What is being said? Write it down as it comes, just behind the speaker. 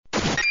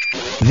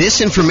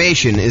This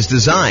information is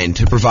designed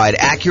to provide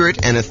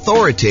accurate and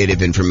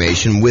authoritative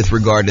information with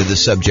regard to the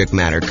subject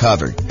matter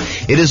covered.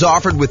 It is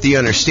offered with the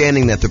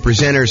understanding that the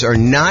presenters are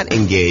not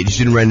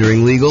engaged in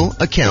rendering legal,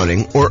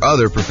 accounting, or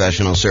other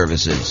professional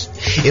services.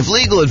 If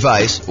legal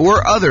advice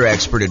or other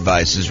expert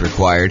advice is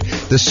required,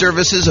 the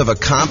services of a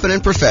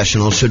competent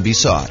professional should be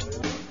sought.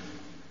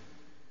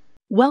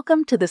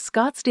 Welcome to the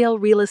Scottsdale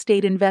Real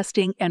Estate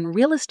Investing and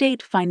Real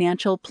Estate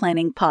Financial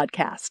Planning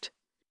Podcast.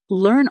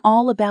 Learn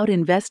all about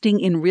investing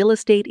in real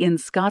estate in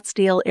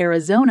Scottsdale,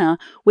 Arizona,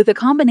 with a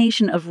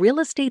combination of real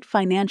estate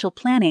financial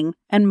planning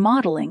and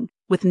modeling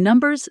with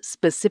numbers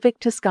specific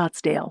to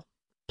Scottsdale,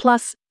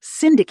 plus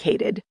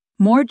syndicated,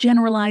 more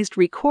generalized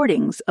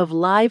recordings of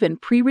live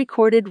and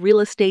pre-recorded real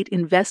estate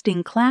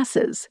investing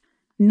classes,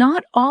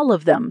 not all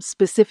of them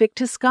specific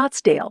to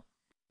Scottsdale.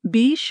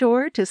 Be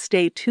sure to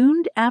stay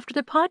tuned after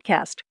the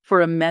podcast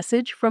for a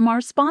message from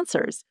our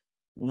sponsors.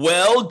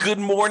 Well, good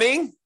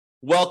morning.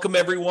 Welcome,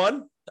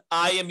 everyone.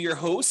 I am your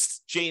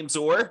host, James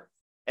Orr,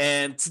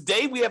 and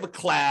today we have a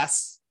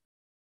class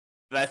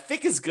that I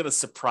think is going to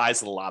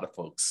surprise a lot of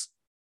folks.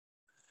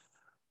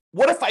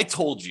 What if I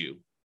told you,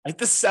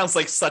 this sounds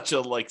like such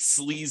a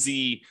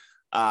sleazy,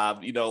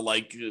 infomercial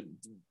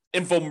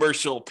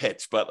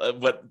pitch,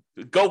 but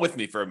go with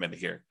me for a minute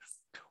here.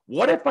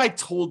 What if I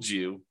told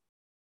you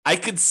I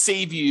could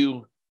save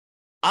you,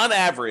 on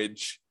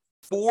average,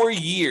 4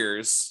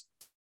 years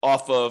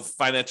off of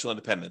financial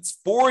independence,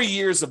 4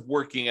 years of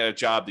working at a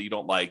job that you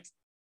don't like,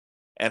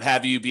 and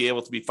have you be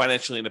able to be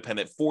financially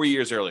independent 4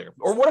 years earlier?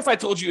 Or what if I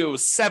told you it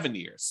was 7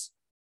 years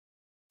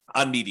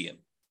on median?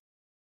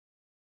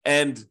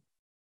 And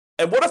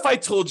what if I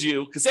told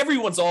you, because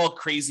everyone's all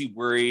crazy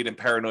worried and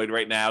paranoid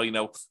right now,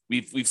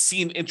 we've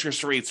seen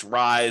interest rates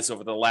rise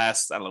over the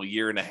last,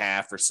 year and a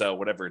half or so,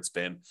 whatever it's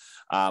been.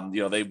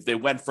 They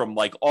went from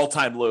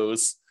all-time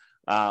lows.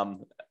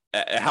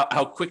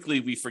 How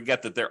quickly we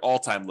forget that they're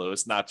all-time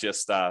lows, not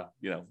just,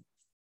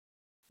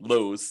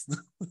 lows,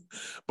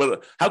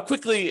 but how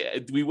quickly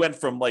we went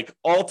from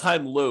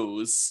all-time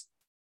lows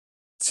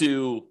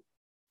to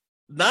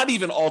not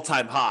even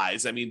all-time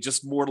highs.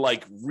 Just more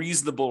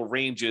reasonable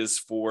ranges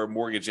for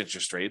mortgage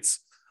interest rates,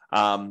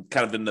 kind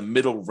of in the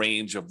middle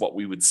range of what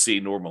we would see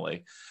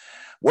normally.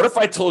 What if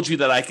I told you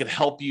that I could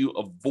help you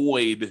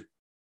avoid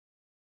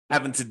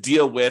having to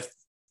deal with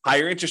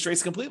higher interest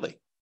rates completely?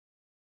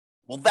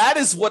 Well, that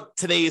is what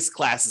today's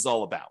class is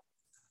all about.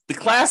 The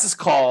class is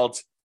called,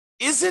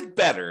 Is It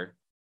Better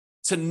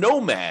to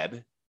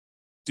Nomad,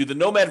 do the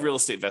Nomad real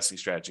estate investing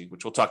strategy,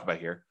 which we'll talk about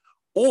here,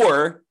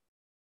 or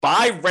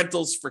buy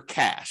rentals for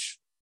cash?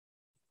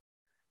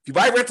 If you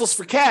buy rentals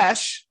for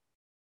cash,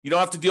 you don't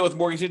have to deal with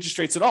mortgage interest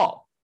rates at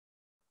all.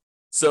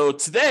 So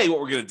today, what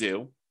we're going to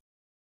do,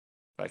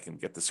 if I can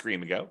get the screen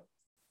to go,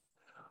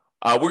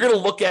 we're going to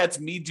look at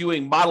me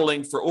doing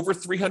modeling for over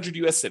 300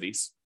 U.S.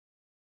 cities.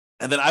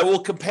 And then I will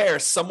compare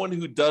someone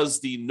who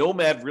does the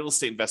Nomad real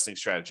estate investing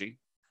strategy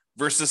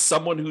versus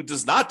someone who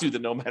does not do the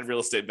Nomad real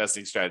estate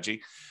investing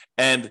strategy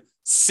and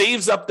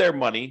saves up their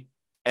money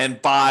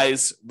and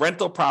buys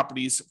rental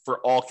properties for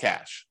all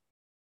cash.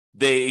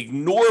 They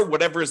ignore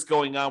whatever is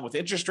going on with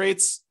interest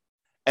rates.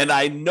 And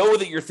I know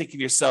that you're thinking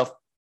to yourself,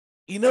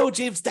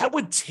 James, that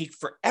would take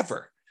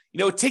forever.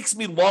 It takes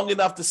me long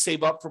enough to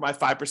save up for my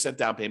 5%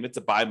 down payment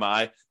to buy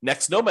my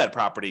next Nomad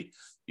property.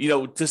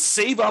 To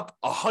save up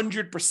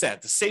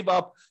 100%, to save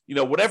up,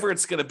 whatever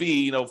it's going to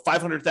be,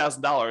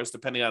 $500,000,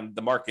 depending on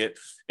the market,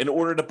 in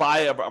order to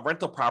buy a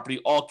rental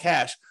property, all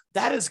cash,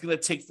 that is going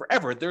to take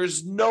forever.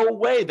 There's no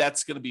way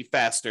that's going to be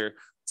faster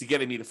to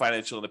getting me to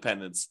financial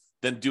independence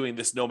than doing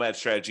this Nomad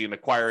strategy and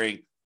acquiring,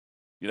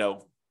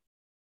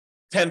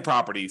 10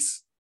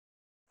 properties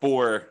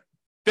for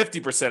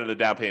 50% of the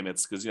down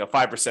payments, because,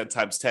 5%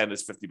 times 10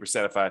 is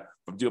 50% if I'm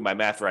doing my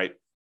math right.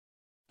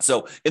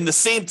 So in the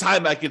same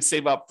time I could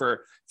save up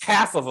for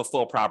half of a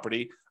full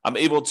property, I'm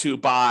able to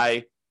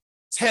buy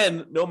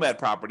 10 Nomad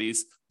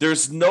properties.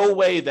 There's no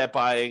way that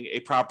buying a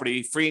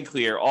property free and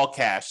clear, all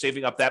cash,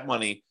 saving up that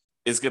money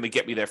is going to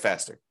get me there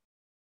faster.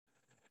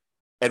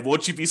 And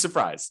won't you be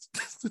surprised?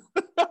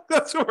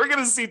 That's what we're going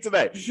to see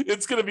today.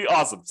 It's going to be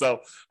awesome. So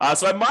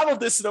I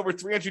modeled this in over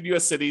 300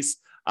 U.S. cities.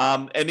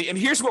 And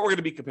here's what we're going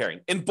to be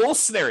comparing. In both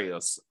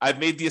scenarios, I've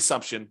made the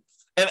assumption,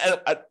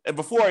 and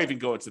before I even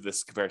go into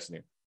this comparison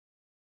here,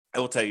 I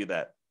will tell you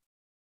that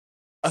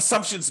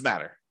assumptions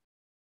matter.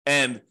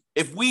 And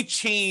if we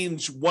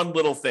change one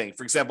little thing,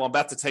 for example, I'm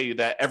about to tell you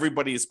that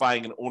everybody is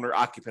buying an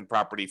owner-occupant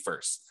property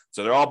first.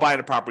 So they're all buying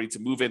a property to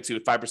move into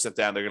at 5%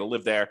 down. They're going to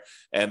live there,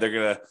 and they're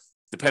going to,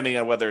 depending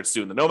on whether it's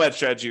doing the Nomad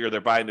strategy or they're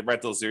buying the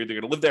rentals, they're either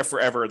going to live there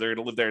forever or they're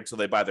going to live there until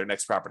they buy their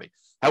next property.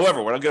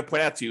 However, what I'm going to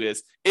point out to you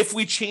is if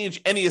we change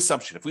any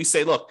assumption, if we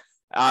say, look,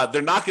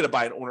 they're not going to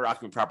buy an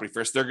owner-occupant property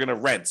first. They're going to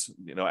rent,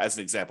 as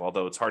an example,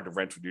 although it's hard to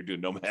rent when you're doing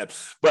Nomad,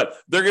 but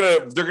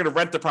they're going to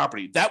rent the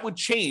property. That would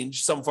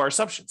change some of our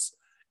assumptions.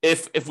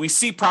 If we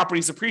see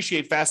properties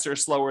appreciate faster or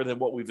slower than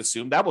what we've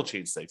assumed, that will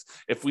change things.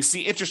 If we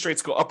see interest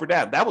rates go up or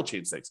down, that will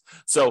change things.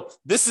 So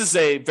this is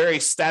a very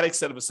static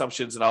set of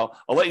assumptions, and I'll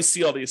let you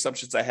see all the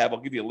assumptions I have. I'll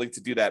give you a link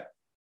to do that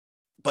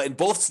But in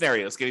both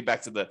scenarios, getting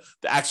back to the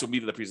actual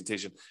meat of the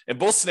presentation, in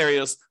both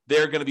scenarios,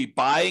 they're going to be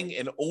buying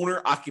an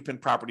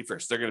owner-occupant property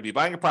first. They're going to be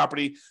buying a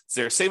property,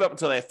 so they're save up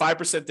until they have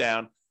 5%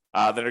 down.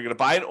 Then they're going to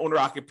buy an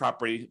owner-occupant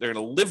property. They're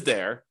going to live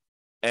there,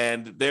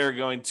 and they're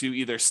going to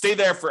either stay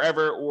there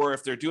forever, or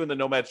if they're doing the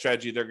Nomad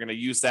strategy, they're going to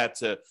use that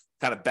to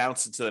kind of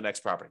bounce into the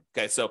next property.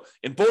 Okay, so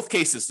in both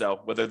cases,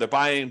 though, whether they're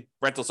buying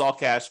rentals all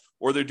cash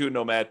or they're doing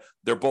Nomad,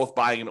 they're both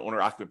buying an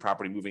owner-occupant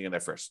property, moving in there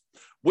first.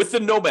 With the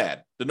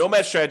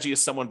Nomad strategy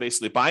is someone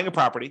basically buying a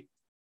property,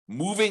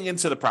 moving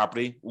into the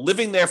property,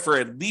 living there for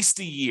at least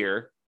a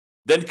year,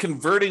 then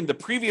converting the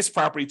previous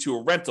property to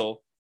a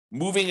rental,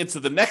 moving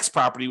into the next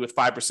property with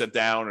 5%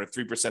 down or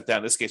 3% down.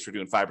 In this case, we're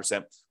doing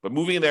 5%, but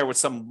moving in there with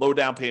some low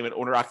down payment,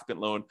 owner-occupant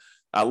loan,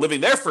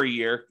 living there for a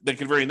year, then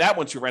converting that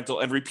one to rental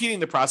and repeating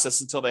the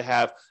process until they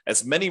have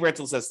as many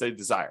rentals as they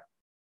desire.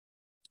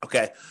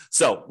 Okay,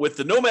 so with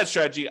the Nomad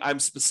strategy, I'm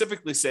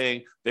specifically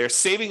saying they're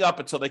saving up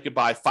until they could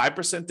buy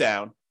 5%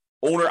 down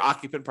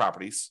owner-occupant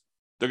properties.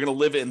 They're going to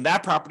live in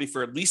that property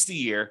for at least a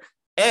year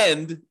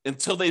and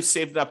until they've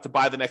saved up to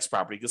buy the next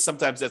property, because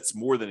sometimes that's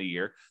more than a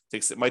year.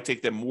 It might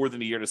take them more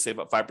than a year to save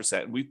up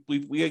 5%. And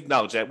we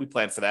acknowledge that. We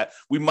plan for that.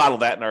 We model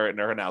that in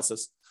our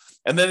analysis.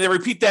 And then they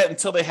repeat that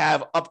until they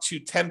have up to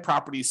 10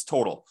 properties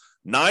total,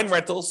 9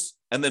 rentals,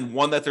 and then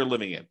 1 that they're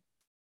living in.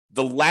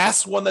 The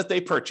last one that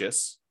they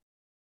purchase,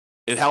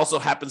 it also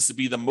happens to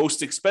be the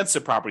most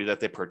expensive property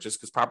that they purchase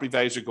because property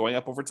values are going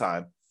up over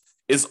time,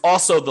 is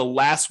also the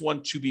last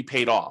one to be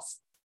paid off.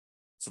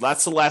 So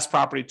that's the last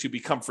property to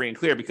become free and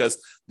clear,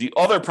 because the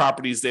other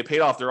properties they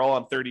paid off, they're all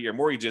on 30-year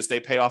mortgages. They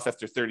pay off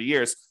after 30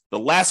 years. The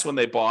last one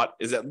they bought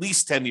is at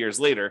least 10 years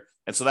later.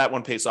 And so that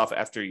one pays off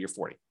after year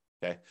 40.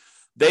 Okay.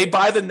 They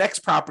buy the next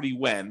property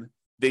when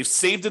they've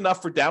saved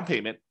enough for down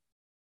payment,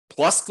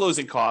 plus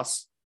closing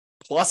costs,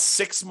 plus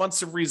 6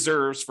 months of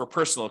reserves for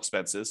personal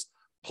expenses,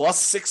 plus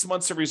 6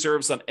 months of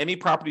reserves on any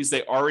properties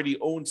they already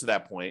own to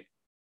that point,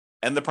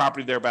 and the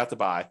property they're about to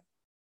buy.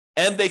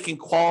 And they can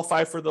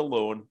qualify for the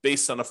loan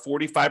based on a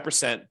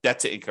 45% debt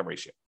to income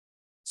ratio.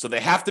 So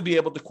they have to be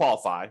able to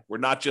qualify. We're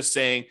not just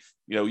saying,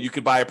 you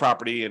could buy a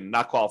property and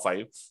not qualify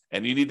you.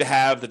 And you need to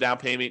have the down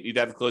payment, you need to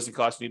have the closing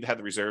costs, you need to have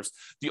the reserves.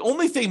 The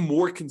only thing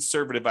more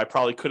conservative I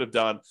probably could have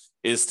done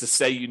is to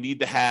say you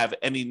need to have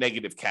any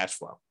negative cash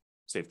flow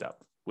saved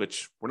up,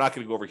 which we're not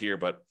going to go over here,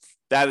 but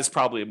that is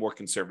probably a more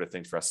conservative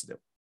thing for us to do.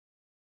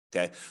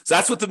 Okay. So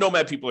that's what the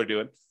Nomad people are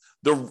doing.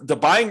 The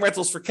buying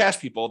rentals for cash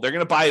people, they're going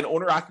to buy an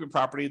owner-occupant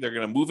property. They're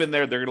going to move in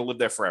there. They're going to live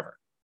there forever.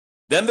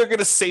 Then they're going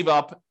to save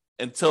up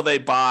until they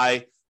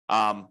buy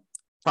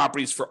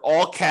properties for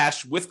all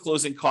cash with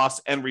closing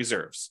costs and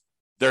reserves.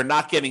 They're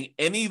not getting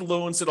any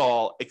loans at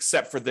all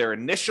except for their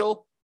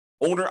initial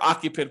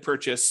owner-occupant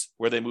purchase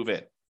where they move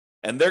in.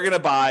 And they're going to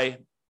buy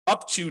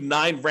up to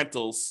 9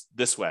 rentals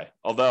this way.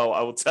 Although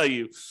I will tell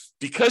you,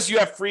 because you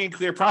have free and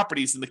clear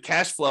properties and the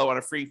cash flow on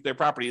a free and clear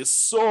property is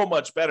so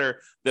much better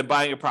than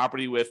buying a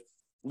property with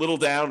little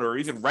down or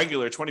even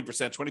regular 20%,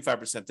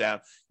 25% down,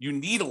 you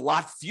need a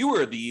lot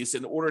fewer of these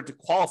in order to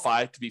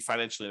qualify to be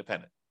financially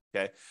independent.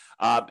 Okay.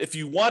 If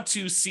you want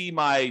to see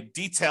my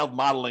detailed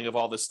modeling of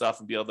all this stuff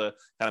and be able to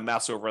kind of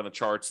mouse over on the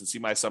charts and see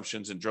my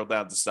assumptions and drill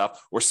down to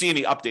stuff or see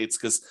any updates,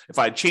 because if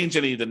I change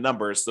any of the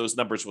numbers, those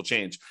numbers will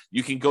change.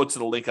 You can go to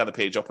the link on the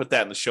page. I'll put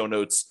that in the show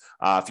notes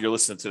if you're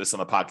listening to this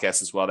on the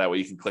podcast as well. That way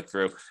you can click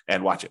through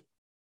and watch it.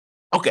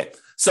 Okay.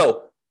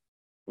 So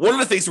one of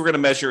the things we're going to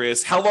measure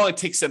is how long it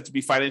takes them to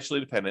be financially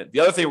independent. The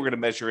other thing we're going to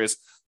measure is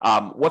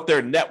what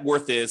their net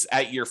worth is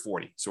at year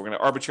 40. So we're going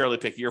to arbitrarily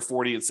pick year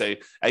 40 and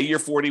say at year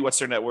 40, what's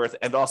their net worth?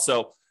 And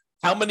also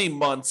how many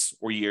months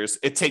or years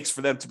it takes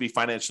for them to be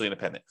financially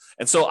independent.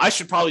 And so I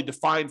should probably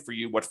define for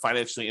you what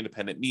financially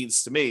independent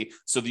means to me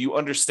so that you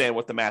understand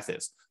what the math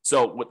is.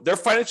 So they're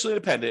financially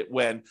independent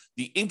when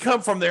the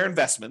income from their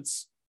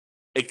investments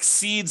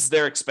exceeds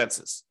their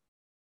expenses.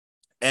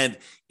 And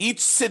each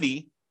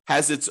city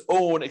has its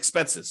own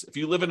expenses. If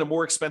you live in a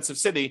more expensive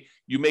city,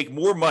 you make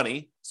more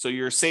money, so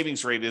your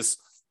savings rate is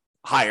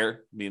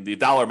higher. I mean, the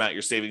dollar amount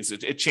you're saving,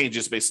 it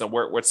changes based on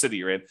what city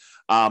you're in.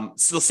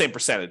 Still the same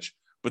percentage.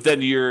 But then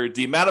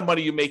the amount of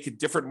money you make in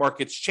different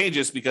markets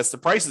changes because the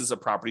prices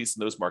of properties in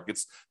those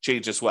markets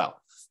change as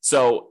well.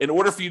 So in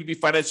order for you to be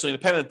financially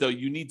independent, though,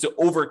 you need to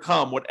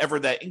overcome whatever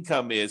that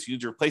income is. You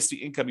need to replace the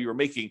income you were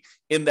making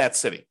in that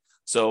city.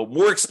 So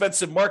more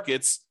expensive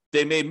markets,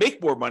 they may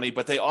make more money,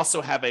 but they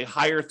also have a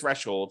higher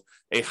threshold,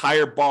 a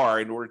higher bar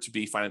in order to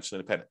be financially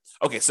independent.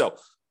 Okay, so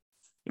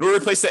in order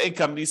to replace that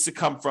income, it needs to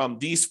come from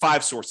these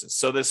 5 sources.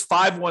 So there's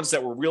 5 ones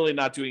that we're really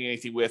not doing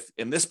anything with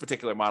in this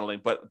particular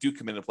modeling, but do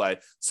come into play.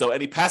 So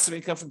any passive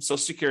income from Social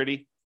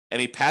Security,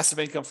 any passive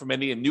income from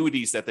any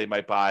annuities that they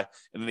might buy,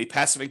 and any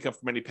passive income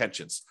from any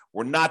pensions.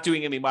 We're not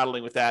doing any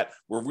modeling with that.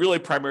 We're really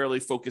primarily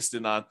focused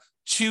in on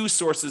 2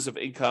 sources of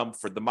income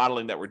for the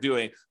modeling that we're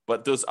doing,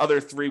 but those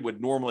other 3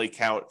 would normally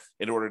count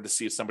in order to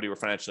see if somebody were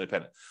financially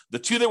independent. The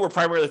 2 that we're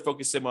primarily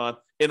focusing on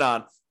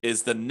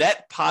is the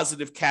net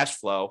positive cash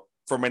flow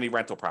for many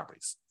rental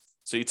properties.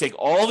 So you take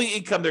all the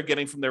income they're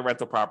getting from their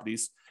rental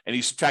properties and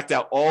you subtract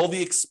out all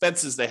the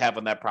expenses they have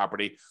on that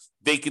property,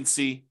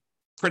 vacancy,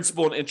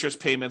 principal and interest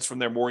payments from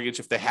their mortgage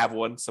if they have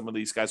one. Some of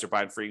these guys are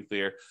buying free and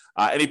clear.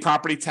 Any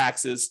property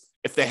taxes.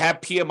 If they have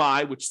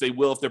PMI, which they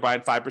will if they're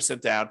buying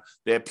 5% down,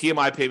 they have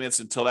PMI payments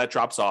until that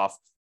drops off.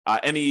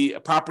 Any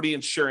property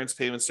insurance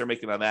payments they're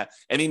making on that,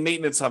 any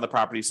maintenance on the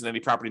properties, and any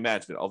property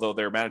management, although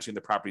they're managing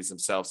the properties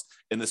themselves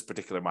in this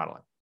particular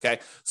modeling. Okay,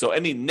 so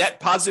any net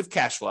positive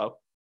cash flow,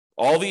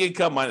 all the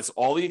income minus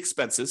all the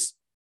expenses.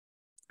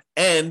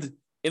 And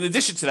in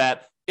addition to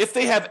that, if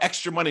they have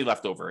extra money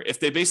left over, if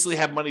they basically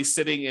have money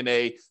sitting in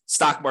a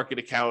stock market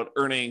account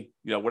earning,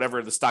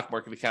 whatever the stock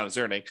market account is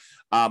earning,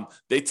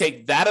 they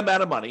take that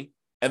amount of money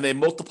and they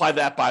multiply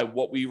that by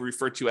what we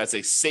refer to as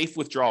a safe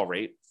withdrawal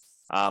rate.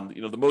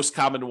 The most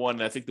common one,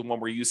 and I think the one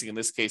we're using in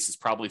this case is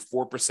probably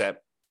 4%.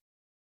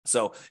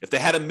 So if they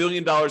had $1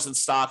 million in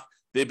stock,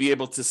 they'd be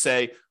able to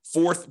say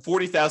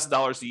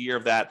 $40,000 a year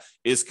of that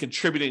is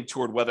contributing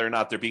toward whether or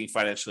not they're being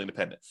financially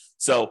independent.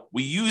 So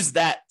we use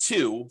that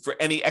too for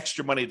any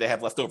extra money they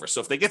have left over.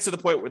 So if they get to the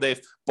point where they've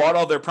bought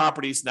all their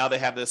properties, now they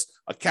have this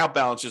account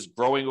balance just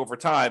growing over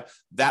time,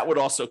 that would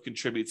also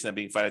contribute to them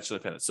being financially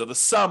independent. So the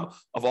sum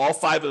of all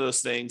 5 of those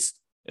things,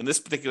 in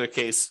this particular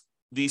case,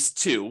 these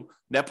 2,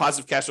 net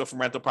positive cash flow from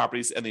rental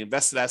properties and the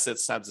invested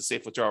assets times the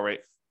safe withdrawal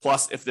rate,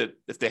 plus if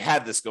they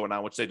had this going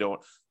on, which they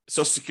don't,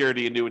 Social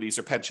Security, annuities,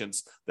 or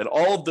pensions, then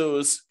all of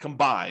those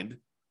combined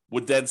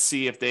would then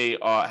see if they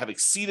have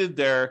exceeded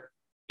their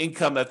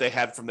income that they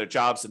had from their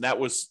jobs. And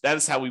that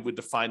is how we would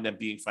define them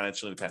being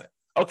financially independent.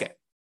 Okay.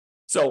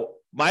 So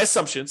my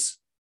assumptions,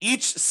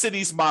 each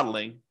city's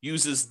modeling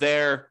uses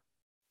their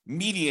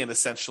median,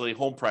 essentially,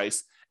 home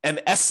price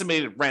and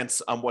estimated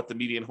rents on what the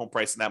median home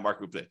price in that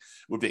market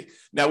would be.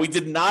 Now, we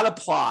did not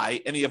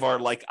apply any of our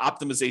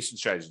optimization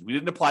strategies. We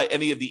didn't apply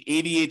any of the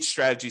 88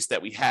 strategies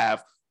that we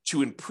have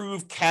to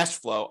improve cash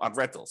flow on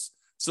rentals.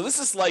 So this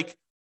is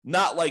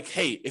not like,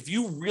 hey, if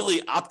you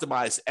really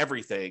optimize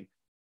everything,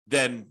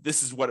 then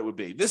this is what it would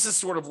be. This is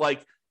sort of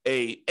like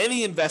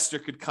any investor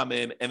could come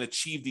in and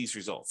achieve these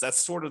results. That's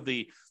sort of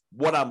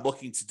what I'm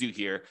looking to do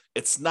here.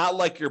 It's not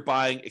like you're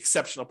buying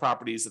exceptional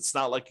properties. It's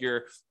not like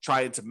you're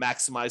trying to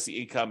maximize the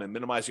income and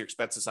minimize your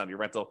expenses on your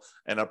rental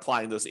and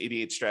applying those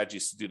 88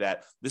 strategies to do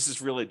that. This is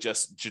really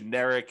just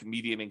generic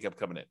median income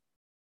coming in.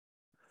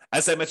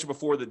 As I mentioned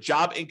before, the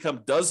job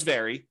income does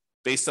vary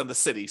based on the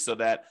city so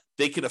that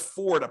they can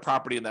afford a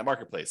property in that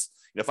marketplace.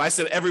 If I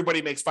said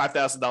everybody makes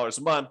 $5,000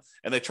 a month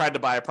and they tried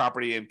to buy a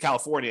property in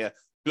California,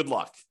 good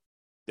luck.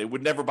 They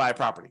would never buy a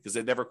property because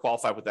they never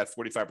qualify with that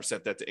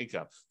 45% debt to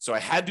income. So I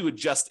had to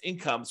adjust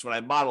incomes when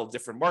I modeled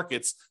different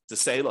markets to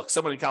say, look,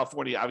 someone in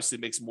California obviously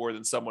makes more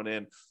than someone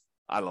in,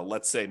 I don't know,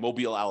 let's say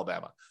Mobile,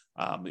 Alabama,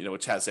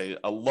 which has a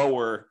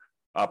lower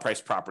price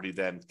property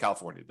than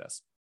California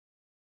does.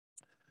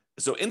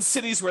 So in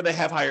cities where they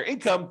have higher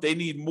income, they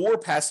need more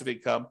passive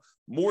income,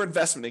 more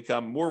investment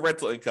income, more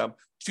rental income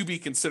to be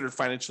considered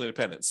financially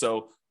independent.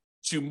 So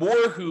to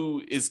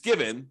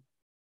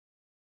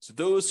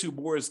those who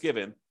more is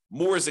given,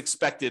 more is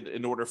expected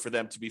in order for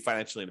them to be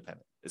financially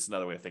independent. It's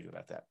another way of thinking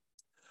about that.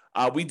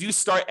 We do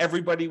start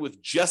everybody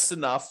with just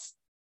enough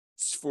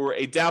for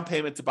a down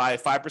payment to buy a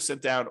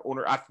 5% down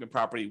owner-occupant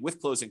property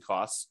with closing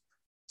costs.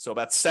 So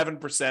about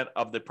 7%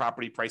 of the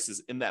property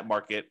prices in that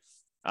market.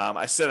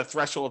 I set a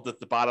threshold at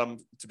the bottom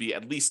to be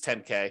at least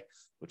 10K,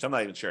 which I'm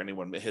not even sure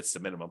anyone hits the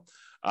minimum.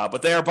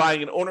 But they are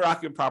buying an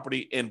owner-occupant property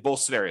in both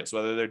scenarios,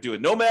 whether they're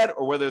doing Nomad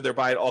or whether they're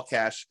buying all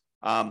cash.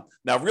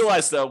 Now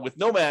realize though, with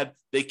Nomad,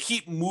 they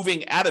keep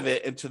moving out of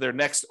it into their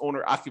next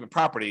owner-occupant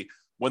property.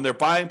 When they're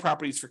buying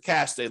properties for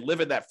cash, they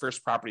live in that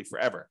first property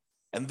forever.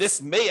 And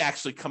this may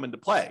actually come into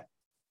play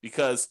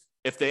because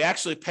if they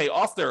actually pay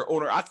off their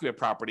owner-occupant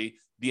property,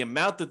 the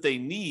amount that they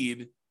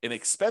need in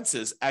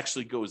expenses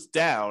actually goes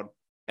down.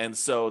 And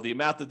so the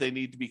amount that they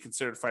need to be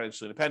considered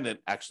financially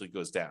independent actually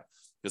goes down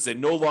because they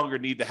no longer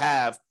need to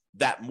have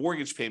that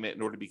mortgage payment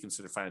in order to be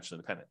considered financially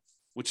independent,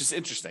 which is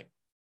interesting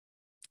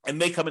and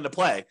may come into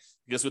play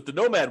because with the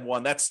Nomad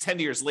one, that's 10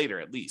 years later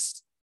at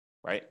least,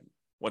 right?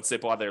 Once they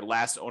bought their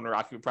last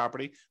owner-occupant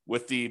property.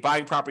 With the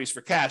buying properties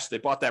for cash, they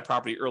bought that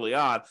property early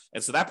on,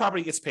 and so that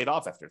property gets paid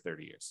off after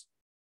 30 years.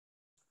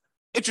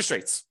 Interest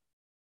rates.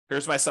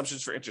 Here's my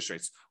assumptions for interest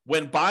rates.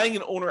 When buying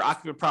an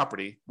owner-occupant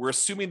property, we're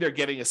assuming they're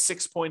getting a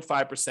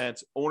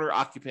 6.5%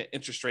 owner-occupant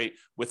interest rate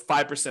with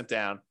 5%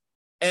 down.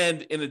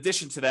 And in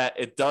addition to that,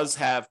 it does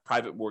have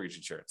private mortgage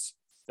insurance.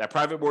 That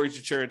private mortgage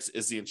insurance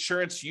is the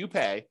insurance you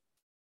pay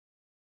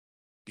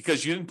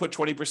because you didn't put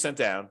 20%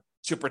 down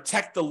to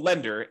protect the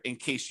lender in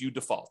case you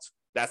default.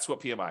 That's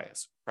what PMI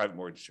is, private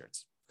mortgage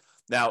insurance.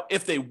 Now,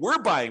 if they were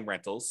buying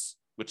rentals,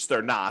 which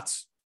they're not,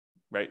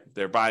 right?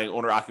 They're buying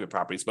owner-occupant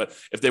properties, but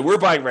if they were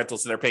buying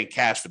rentals and they're paying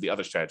cash for the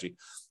other strategy,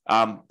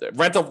 the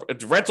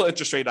rental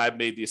interest rate I've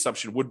made the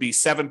assumption would be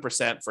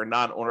 7% for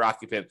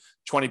non-owner-occupant,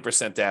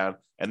 20% down,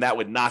 and that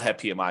would not have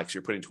PMI because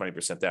you're putting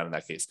 20% down in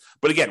that case.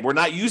 But again, we're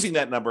not using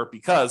that number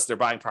because they're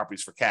buying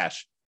properties for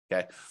cash.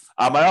 Okay.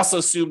 I also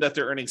assume that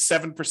they're earning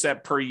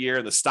 7% per year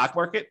in the stock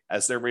market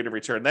as their rate of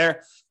return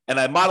there. And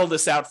I modeled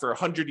this out for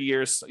 100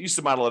 years. I used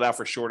to model it out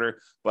for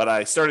shorter, but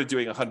I started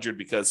doing 100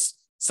 because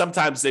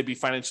sometimes they'd be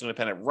financially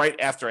independent right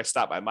after I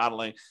stopped my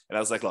modeling. And I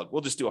was like, look,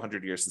 we'll just do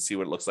 100 years and see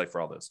what it looks like for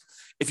all those.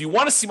 If you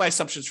want to see my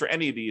assumptions for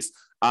any of these,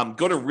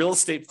 go to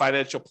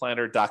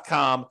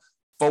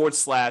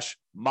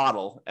realestatefinancialplanner.com/model,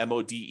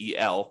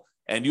 MODEL,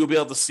 and you'll be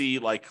able to see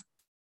like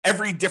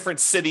every different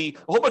city,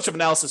 a whole bunch of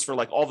analysis for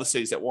like all the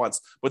cities at once.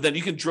 But then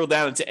you can drill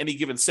down into any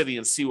given city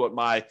and see what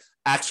my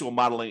actual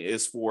modeling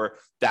is for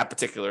that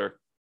particular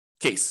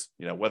case,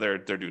 whether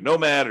they're doing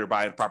Nomad or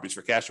buying properties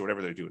for cash or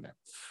whatever they're doing there.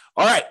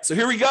 All right, so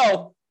here we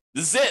go.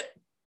 This is it.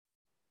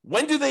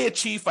 When do they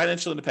achieve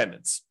financial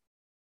independence?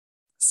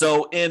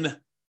 So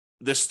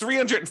there's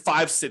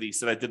 305 cities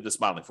that I did this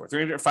modeling for,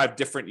 305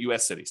 different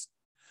US cities.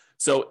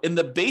 So in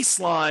the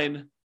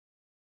baseline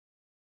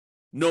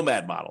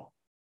Nomad model,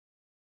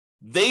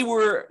 they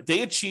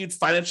achieved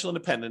financial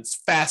independence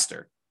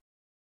faster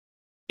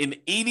in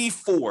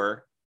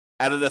 84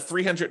 out of the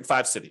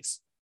 305 cities.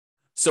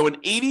 So in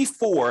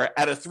 84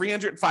 out of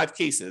 305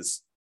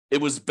 cases, it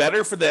was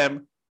better for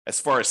them as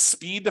far as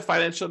speed to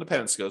financial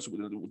independence goes,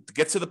 to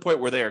get to the point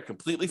where they are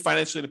completely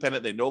financially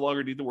independent. They no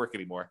longer need to work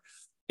anymore.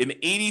 In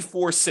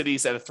 84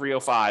 cities out of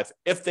 305,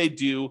 if they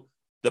do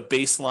the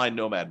baseline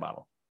Nomad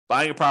model,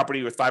 buying a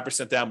property with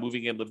 5% down,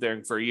 moving in, live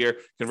there for a year,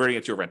 converting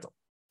it to a rental.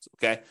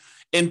 Okay.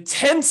 In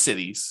 10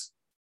 cities,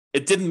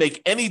 it didn't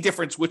make any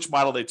difference which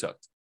model they took.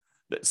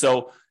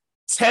 So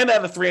 10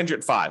 out of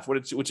 305,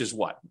 which is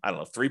what? I don't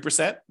know,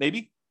 3%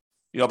 maybe?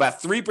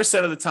 About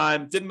 3% of the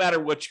time, didn't matter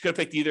what, you could have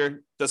picked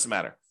either, doesn't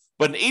matter.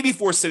 But in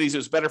 84 cities, it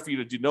was better for you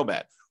to do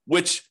Nomad,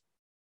 which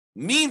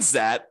means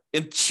that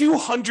in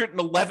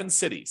 211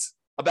 cities,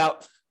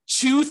 about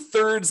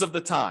 2/3 of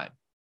the time,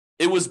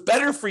 it was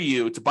better for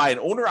you to buy an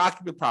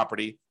owner-occupant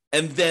property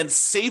and then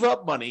save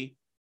up money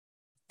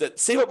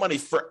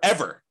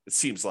forever, it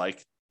seems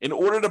like, in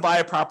order to buy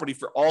a property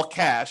for all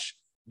cash,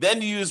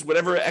 then use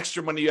whatever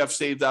extra money you have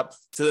saved up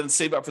to then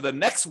save up for the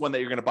next one that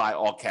you're going to buy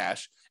all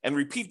cash, and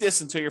repeat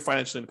this until you're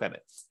financially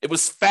independent. It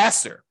was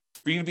faster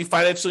for you to be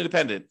financially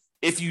independent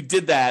if you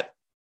did that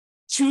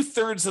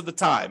 2/3 of the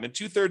time in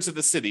 2/3 of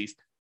the cities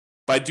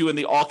by doing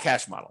the all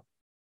cash model.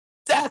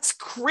 That's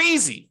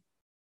crazy,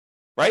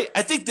 right?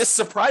 I think this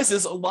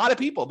surprises a lot of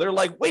people. They're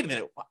like, wait a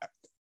minute,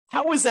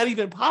 how is that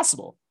even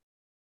possible?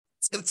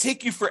 It's going to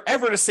take you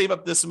forever to save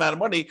up this amount of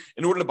money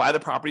in order to buy the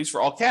properties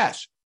for all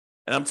cash.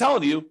 And I'm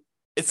telling you,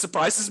 it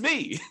surprises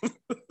me.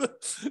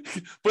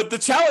 But the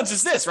challenge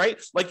is this, right?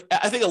 Like,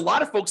 I think a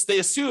lot of folks, they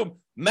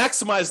assume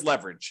maximize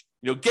leverage,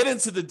 get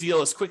into the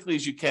deal as quickly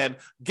as you can,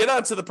 get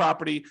onto the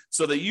property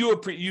so that you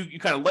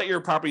kind of let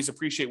your properties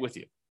appreciate with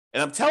you.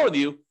 And I'm telling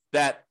you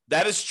that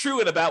is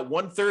true in about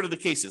 1/3 of the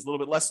cases, a little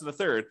bit less than a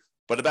third,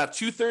 but about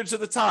 2/3 of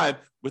the time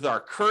with our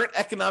current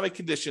economic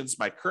conditions,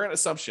 my current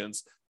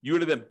assumptions, you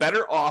would have been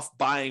better off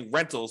buying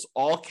rentals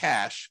all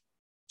cash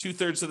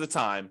 2/3 of the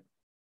time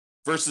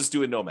versus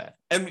doing Nomad.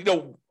 And,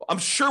 I'm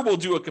sure we'll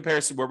do a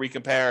comparison where we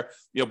compare,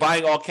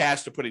 buying all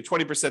cash to putting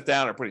 20%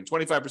 down or putting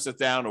 25%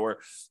 down,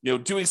 or,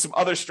 doing some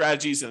other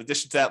strategies in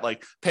addition to that,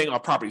 like paying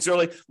off properties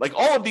early. Like,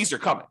 all of these are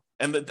coming.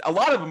 And a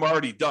lot of them are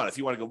already done if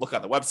you want to go look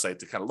on the website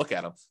to kind of look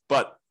at them.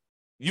 But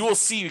you will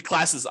see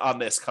classes on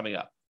this coming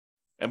up.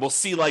 And we'll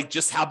see like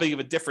just how big of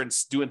a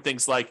difference doing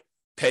things like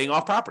paying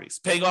off properties,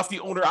 paying off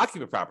the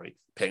owner-occupant property,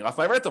 paying off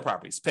my rental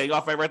properties, paying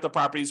off my rental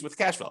properties with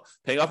cash flow,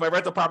 paying off my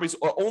rental properties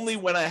or only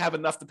when I have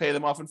enough to pay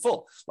them off in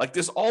full. Like,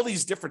 there's all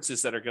these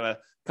differences that are going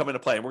to come into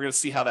play, and we're going to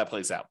see how that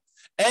plays out.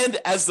 And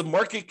as the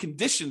market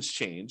conditions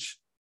change,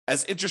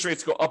 as interest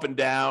rates go up and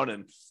down,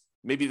 and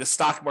maybe the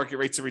stock market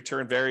rates of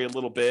return vary a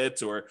little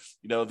bit, or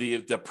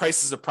the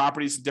prices of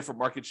properties in different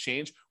markets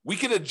change, we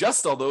can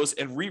adjust all those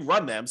and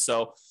rerun them.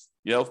 So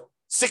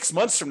 6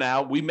 months from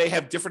now, we may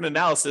have different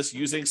analysis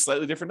using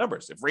slightly different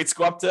numbers. If rates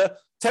go up to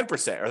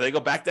 10% or they go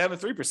back down to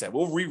 3%,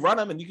 we'll rerun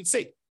them and you can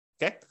see.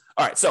 Okay.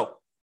 All right. So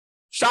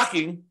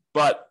shocking,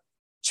 but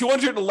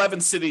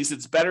 211 cities,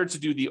 it's better to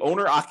do the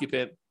owner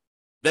occupant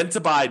than to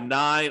buy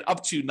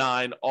up to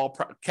nine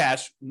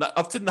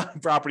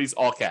properties,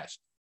 all cash,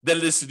 than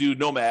it is to do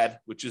Nomad,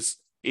 which is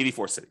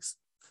 84 cities.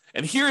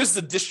 And here is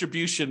the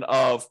distribution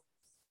of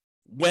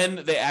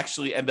when they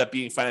actually end up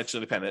being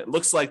financially independent. It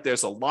looks like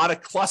there's a lot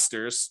of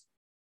clusters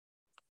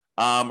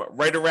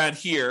right around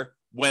here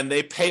when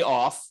they pay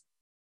off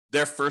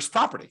their first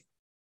property.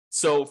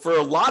 So for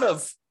a lot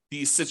of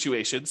these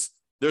situations,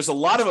 there's a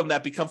lot of them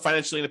that become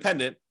financially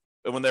independent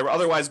when they were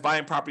otherwise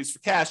buying properties for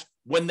cash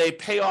when they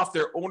pay off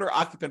their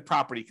owner-occupant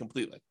property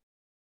completely,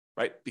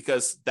 right?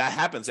 Because that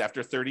happens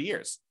after 30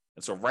 years.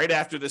 And so right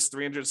after this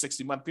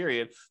 360-month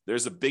period,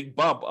 there's a big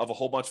bump of a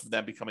whole bunch of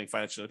them becoming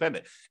financially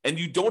independent. And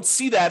you don't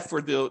see that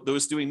for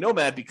those doing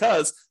Nomad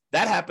because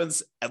that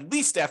happens at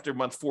least after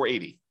month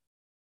 480,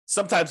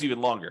 sometimes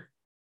even longer.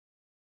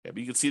 Yeah, but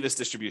you can see this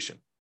distribution.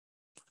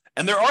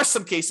 And there are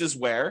some cases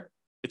where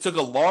it took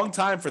a long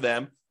time for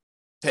them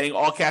paying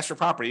all cash for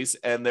properties,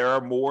 and there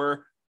are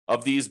more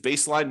of these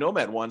baseline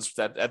Nomad ones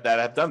that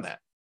have done that.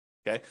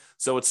 Okay,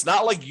 so it's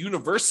not like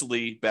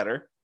universally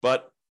better,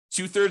 but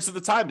 2/3 of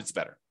the time it's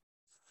better.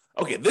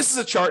 Okay, this is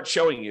a chart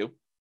showing you.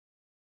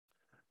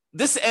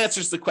 This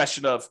answers the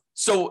question of,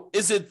 so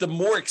is it the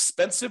more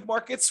expensive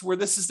markets where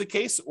this is the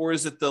case, or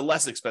is it the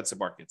less expensive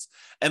markets?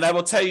 And I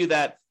will tell you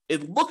that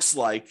it looks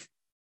like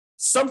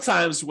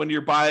sometimes when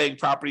you're buying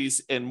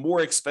properties in more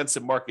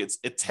expensive markets,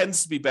 it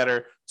tends to be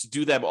better to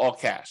do them all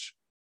cash,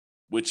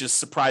 which is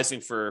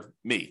surprising for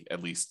me,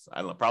 at least.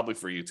 I don't know, probably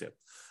for you too.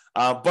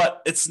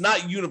 But it's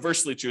not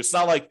universally true. It's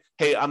not like,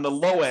 hey, on the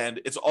low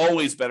end, it's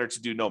always better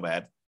to do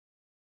Nomad.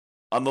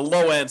 On the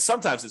low end,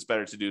 sometimes it's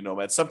better to do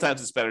Nomad.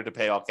 Sometimes it's better to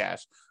pay all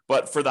cash.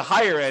 But for the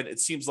higher end, it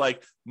seems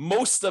like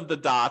most of the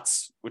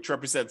dots, which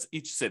represents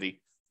each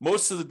city,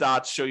 most of the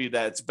dots show you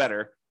that it's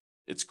better.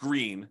 It's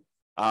green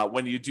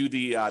when you do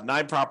the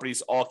 9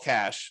 properties all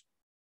cash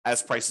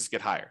as prices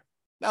get higher.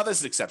 Now, this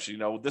is an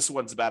exception. This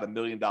one's about $1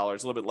 million, a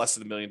little bit less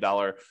than $1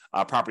 million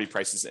property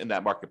prices in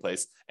that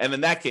marketplace. And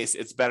in that case,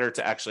 it's better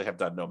to actually have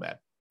done Nomad.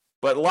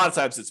 But a lot of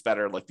times it's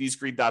better, like these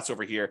green dots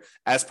over here,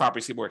 as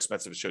properties get more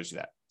expensive, it shows you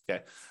that.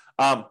 Okay.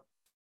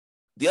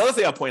 The other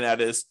thing I'll point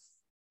out is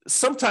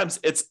sometimes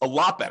it's a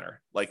lot better.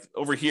 Like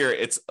over here,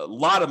 it's a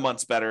lot of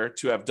months better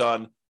to have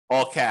done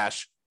all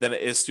cash than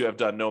it is to have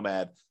done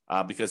Nomad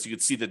because you can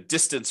see the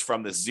distance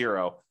from this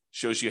 0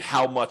 shows you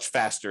how much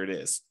faster it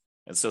is.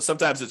 And so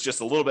sometimes it's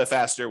just a little bit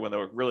faster when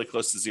they're really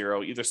close to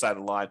 0, either side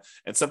of the line.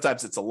 And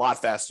sometimes it's a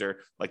lot faster.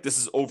 Like this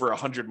is over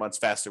 100 months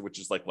faster, which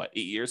is like what, 8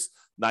 years,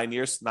 9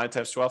 years, 9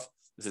 times 12,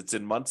 is it's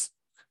in months.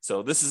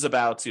 So this is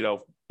about,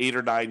 8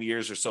 or 9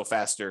 years or so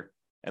faster.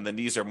 And then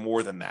these are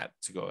more than that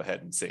to go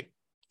ahead and see.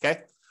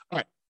 Okay. All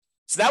right.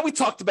 So now we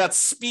talked about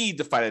speed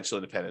to financial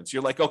independence.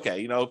 You're like,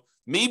 okay,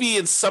 maybe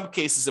in some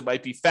cases it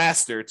might be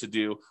faster to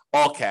do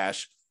all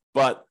cash,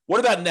 but what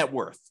about net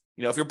worth?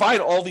 If you're buying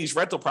all these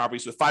rental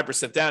properties with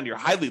 5% down, you're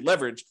highly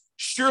leveraged.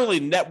 Surely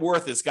net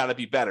worth has got to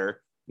be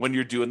better when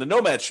you're doing the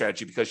Nomad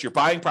strategy because you're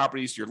buying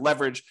properties, you're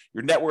leveraged,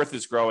 your net worth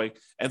is growing.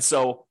 And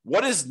so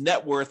what is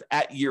net worth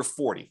at year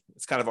 40?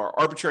 It's kind of our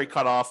arbitrary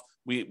cutoff.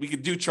 We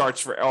could do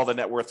charts for all the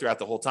net worth throughout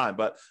the whole time,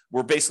 but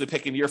we're basically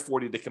picking year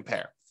 40 to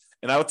compare.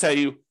 And I will tell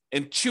you,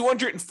 in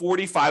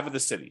 245 of the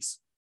cities,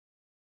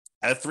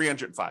 out of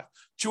 305,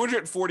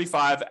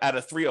 245 out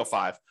of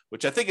 305,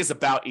 which I think is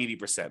about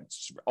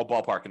 80%. I'll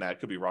ballpark in that. I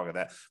could be wrong on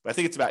that, but I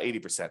think it's about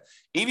 80%.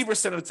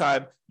 80% of the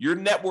time, your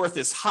net worth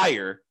is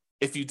higher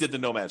if you did the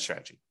Nomad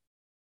strategy.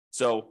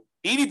 So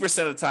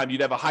 80% of the time,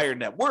 you'd have a higher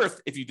net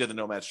worth if you did the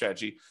Nomad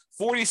strategy.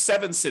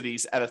 47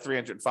 cities out of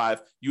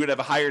 305, you would have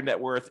a higher net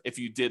worth if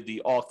you did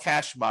the all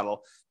cash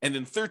model. And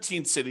in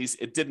 13 cities,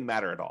 it didn't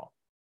matter at all.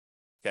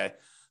 Okay.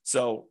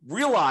 So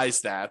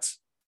realize that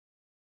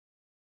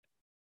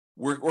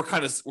we're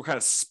kind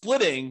of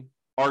splitting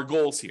our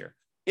goals here.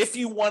 If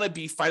you want to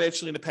be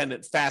financially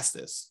independent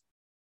fastest,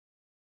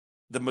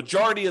 the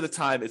majority of the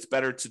time, it's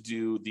better to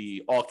do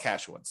the all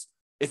cash ones.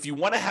 If you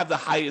want to have the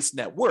highest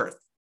net worth,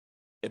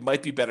 it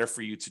might be better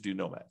for you to do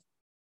Nomad.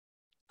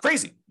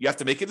 Crazy. You have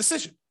to make a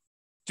decision.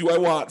 Do I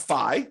want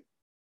FI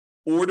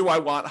or do I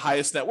want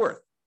highest net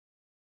worth?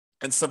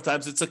 And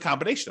sometimes it's a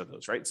combination of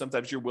those, right?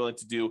 Sometimes you're willing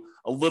to do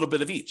a little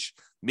bit of each.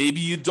 Maybe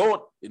you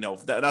don't,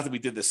 not that we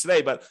did this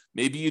today, but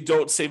maybe you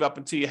don't save up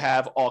until you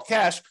have all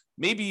cash.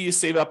 Maybe you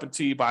save up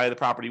until you buy the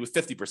property with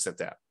 50%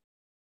 down.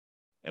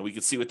 And we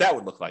can see what that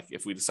would look like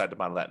if we decide to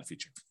model that in the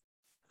future.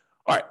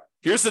 All right,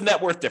 here's the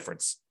net worth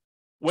difference.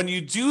 When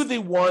you do the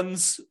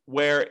ones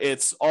where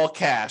it's all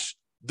cash,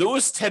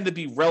 those tend to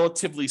be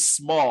relatively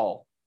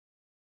small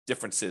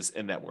differences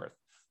in net worth.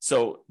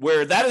 So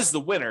where that is the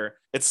winner,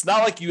 it's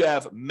not like you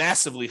have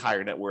massively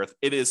higher net worth.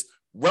 It is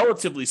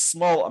relatively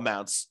small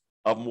amounts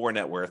of more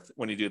net worth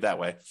when you do it that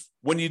way.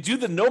 When you do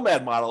the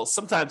Nomad model,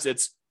 sometimes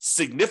it's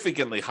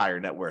significantly higher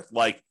net worth,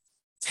 like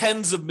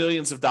tens of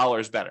millions of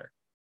dollars better.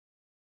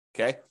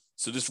 Okay.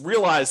 So just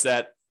realize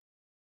that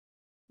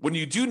when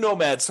you do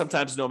Nomad,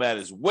 sometimes Nomad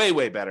is way,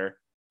 way better.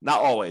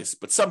 Not always,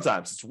 but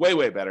sometimes it's way,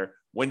 way better.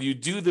 When you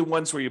do the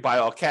ones where you buy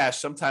all cash,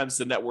 sometimes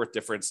the net worth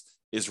difference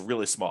is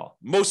really small.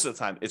 Most of the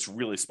time, it's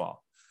really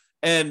small.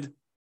 And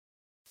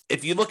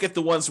if you look at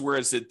the ones where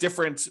it's a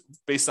difference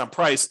based on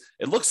price,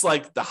 it looks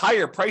like the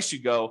higher price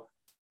you go,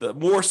 the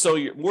more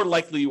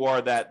likely you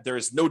are that there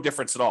is no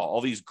difference at all.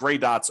 All these gray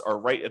dots are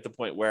right at the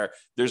point where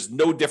there's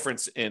no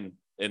difference in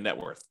net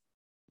worth.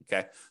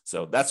 Okay,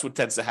 so that's what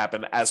tends to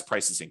happen as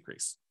prices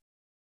increase.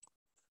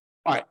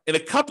 All right, in a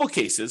couple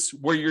cases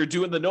where you're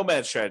doing the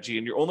Nomad strategy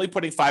and you're only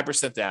putting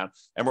 5% down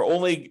and we're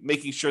only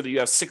making sure that you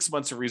have 6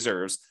 months of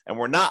reserves and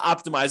we're not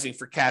optimizing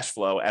for cash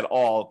flow at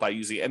all by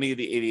using any of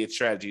the 88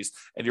 strategies,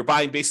 and you're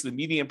buying basically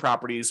median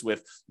properties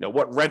with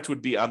what rent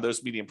would be on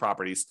those median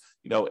properties,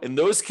 in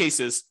those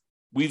cases,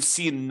 we've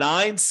seen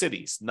 9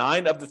 cities,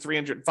 9 of the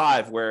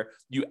 305, where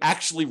you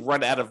actually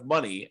run out of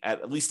money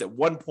at least at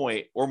one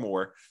point or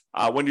more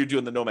when you're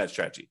doing the Nomad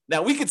strategy.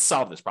 Now, we could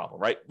solve this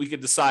problem, right? We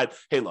could decide,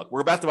 hey, look,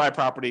 we're about to buy a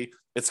property.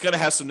 It's going to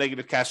have some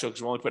negative cash flow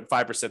because we're only putting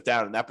 5%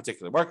 down in that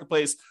particular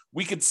marketplace.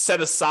 We could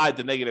set aside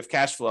the negative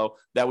cash flow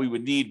that we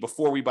would need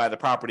before we buy the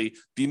property,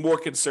 be more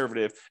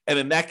conservative. And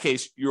in that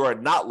case, you are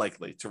not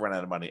likely to run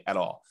out of money at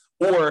all.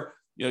 Or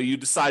you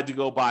decide to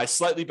go buy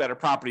slightly better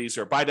properties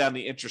or buy down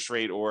the interest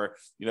rate or,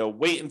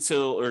 wait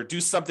until or do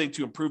something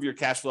to improve your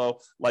cash flow,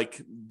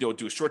 like do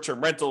a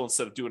short-term rental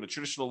instead of doing a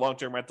traditional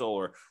long-term rental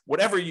or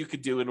whatever you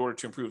could do in order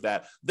to improve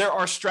that. There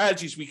are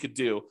strategies we could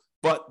do,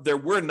 but there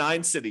were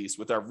 9 cities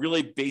with our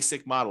really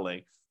basic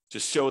modeling to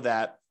show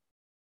that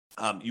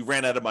you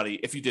ran out of money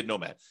if you did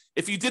Nomad.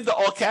 If you did the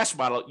all cash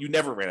model, you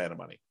never ran out of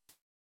money.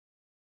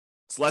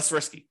 It's less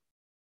risky.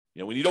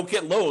 When you don't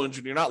get loans,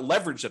 when you're not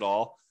leveraged at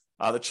all,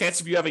 the chance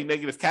of you having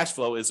negative cash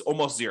flow is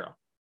almost zero.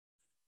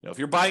 If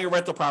you're buying a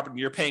rental property and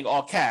you're paying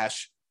all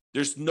cash,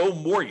 there's no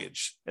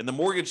mortgage. And the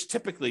mortgage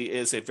typically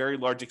is a very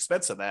large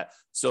expense on that.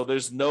 So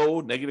there's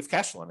no negative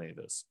cash flow on any of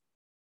those.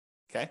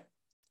 Okay.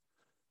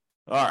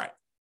 All right.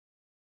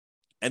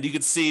 And you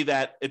can see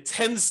that it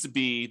tends to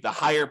be the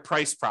higher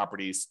price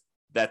properties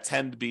that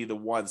tend to be the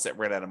ones that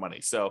ran out of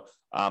money. So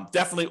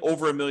definitely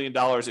over $1 million,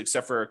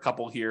 except for a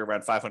couple here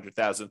around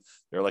 500,000.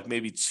 There are like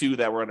maybe 2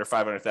 that were under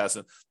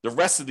 500,000. The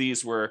rest of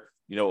these were,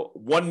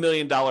 $1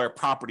 million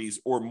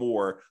properties or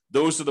more.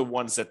 Those are the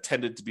ones that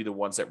tended to be the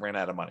ones that ran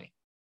out of money.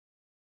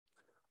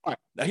 All right,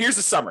 now here's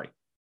the summary.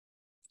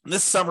 And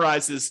this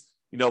summarizes,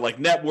 like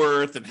net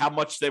worth and how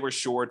much they were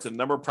short and the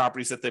number of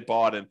properties that they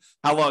bought and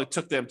how long it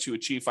took them to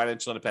achieve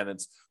financial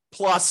independence,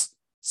 plus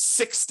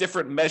 6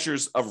 different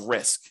measures of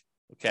risk.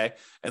 Okay.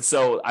 And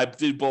so I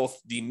did both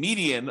the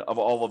median of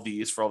all of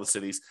these for all the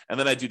cities, and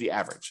then I do the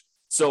average.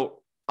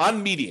 So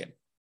on median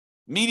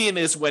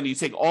is when you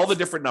take all the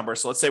different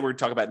numbers. So let's say we're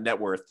talking about net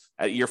worth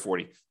at year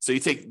 40. So you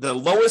take the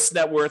lowest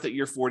net worth at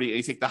year 40 and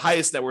you take the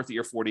highest net worth at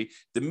year 40.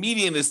 The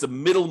median is the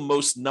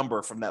middlemost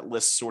number from that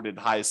list sorted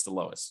highest to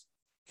lowest.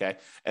 Okay.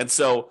 And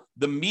so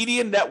the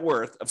median net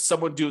worth of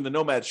someone doing the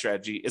Nomad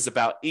strategy is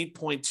about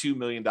 $8.2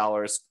 million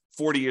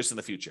 40 years in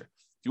the future.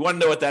 If you want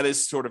to know what that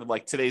is, sort of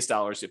like today's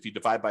dollars, if you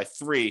divide by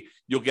 3,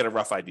 you'll get a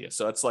rough idea.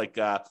 So it's like,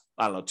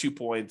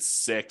 2.6,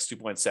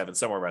 2.7,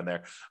 somewhere around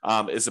there,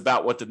 is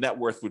about what the net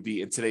worth would be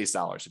in today's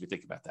dollars, if you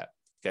think about that.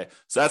 Okay.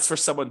 So that's for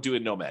someone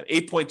doing Nomad.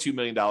 $8.2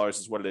 million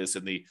is what it is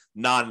in the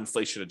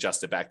non-inflation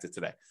adjusted back to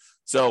today.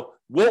 So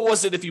what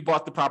was it if you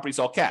bought the properties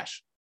all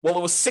cash? Well,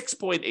 it was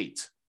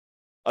 6.8,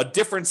 a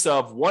difference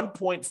of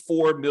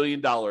 $1.4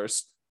 million.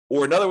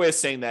 Or another way of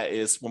saying that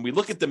is when we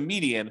look at the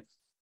median,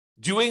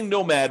 doing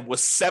Nomad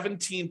was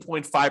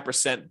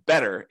 17.5%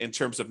 better in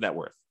terms of net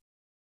worth.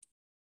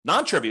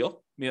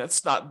 Non-trivial.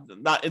 It's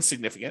not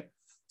insignificant.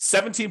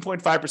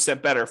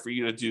 17.5% better for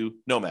you to do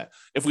Nomad.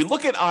 If we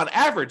look at on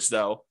average,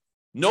 though,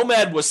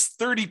 Nomad was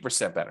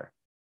 30% better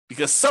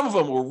because some of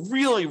them were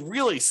really,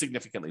 really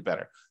significantly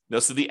better.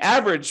 So the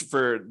average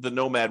for the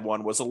Nomad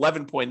one was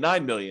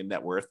 11.9 million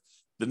net worth.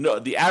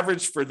 The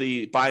average for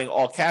the buying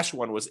all cash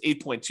one was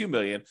 8.2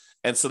 million.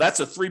 And so that's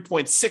a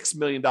 $3.6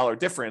 million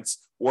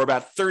difference, or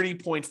about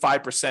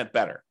 30.5%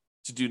 better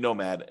to do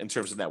Nomad in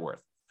terms of net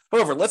worth.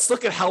 However, let's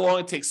look at how long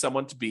it takes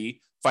someone to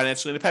be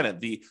financially independent,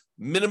 the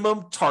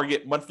minimum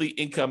target monthly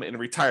income in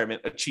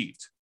retirement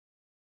achieved.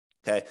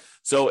 Okay.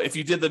 So if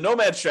you did the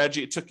Nomad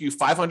strategy, it took you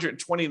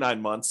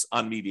 529 months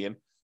on median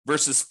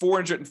versus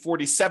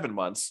 447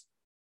 months.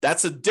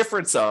 That's a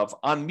difference of,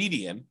 on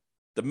median,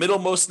 the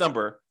middlemost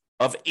number,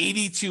 of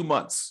 82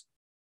 months.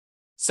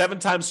 7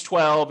 times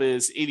 12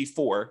 is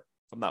 84,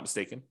 if I'm not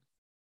mistaken.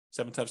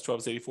 7 times 12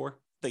 is 84. I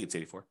think it's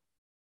 84.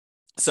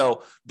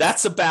 So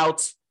that's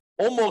about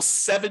almost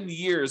 7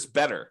 years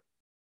better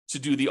to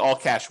do the all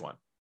cash one.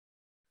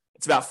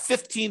 It's about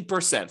 15%,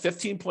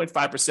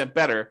 15.5%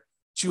 better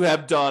to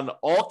have done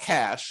all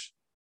cash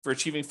for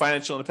achieving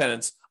financial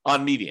independence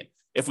on median.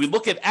 If we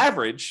look at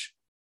average,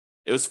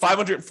 it was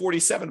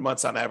 547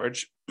 months on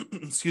average,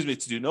 to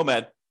do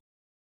Nomad,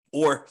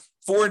 or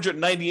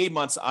 498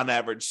 months on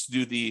average to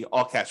do the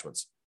all cash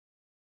ones.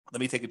 Let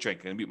me take a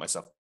drink and mute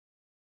myself.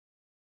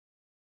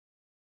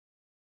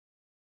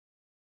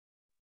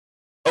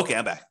 Okay,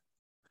 I'm back.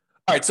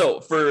 All right, so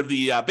for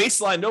the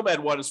baseline Nomad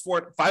one is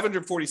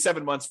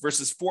 547 months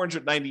versus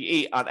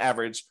 498 on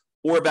average,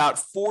 or about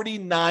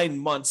 49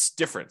 months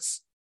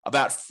difference.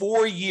 About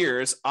 4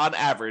 years on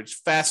average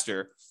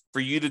faster for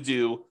you to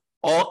do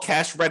all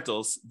cash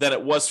rentals than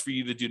it was for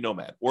you to do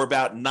Nomad, or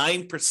about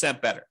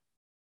 9% better.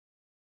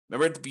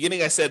 Remember at the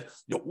beginning, I said,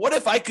 what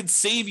if I could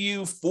save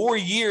you 4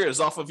 years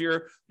off of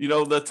your,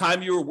 the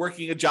time you were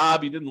working a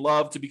job you didn't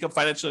love to become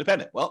financially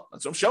independent? Well,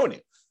 that's what I'm showing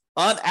you.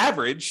 On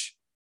average,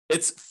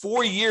 it's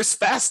 4 years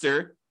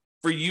faster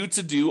for you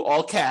to do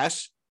all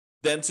cash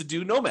than to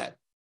do Nomad.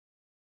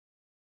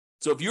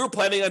 So if you were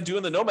planning on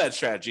doing the Nomad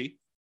strategy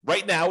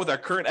right now with our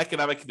current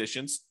economic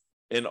conditions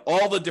in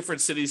all the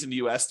different cities in the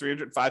U.S.,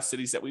 305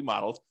 cities that we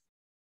modeled,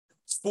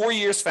 it's 4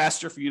 years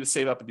faster for you to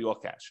save up and do all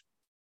cash.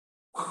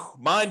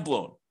 Mind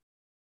blown.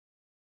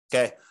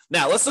 Okay,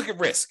 now let's look at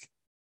risk.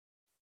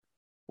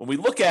 When we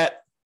look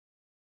at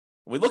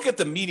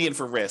the median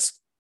for risk,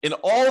 in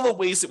all the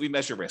ways that we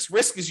measure risk.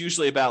 Risk is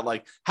usually about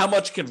like how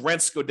much can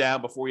rents go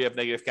down before you have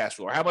negative cash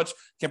flow, or how much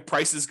can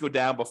prices go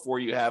down before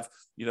you have,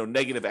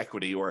 negative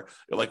equity, or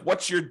like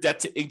what's your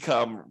debt to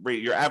income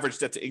rate, your average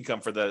debt to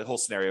income for the whole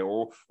scenario,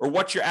 or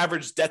what's your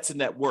average debt to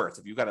net worth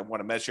if you kind of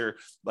want to measure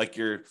like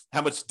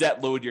how much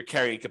debt load you're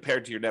carrying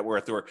compared to your net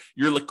worth, or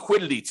your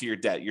liquidity to your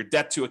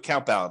debt to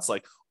account balance.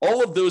 Like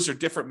all of those are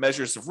different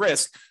measures of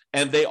risk,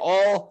 and a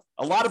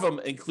lot of them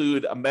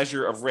include a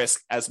measure of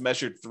risk as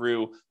measured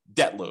through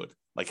debt load,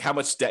 like how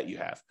much debt you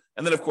have.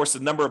 And then, of course, the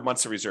number of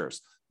months of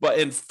reserves. But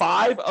in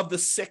 5 of the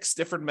 6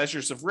 different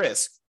measures of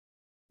risk,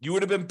 you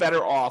would have been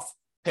better off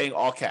paying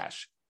all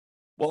cash.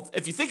 Well,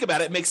 if you think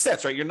about it, it makes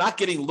sense, right? You're not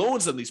getting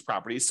loans on these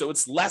properties, so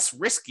it's less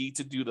risky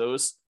to do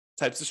those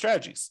types of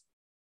strategies.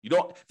 If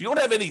you don't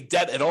have any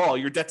debt at all,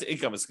 your debt to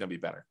income is going to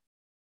be better,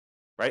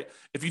 right?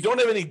 If you don't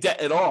have any debt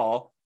at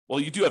all,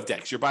 well, you do have debt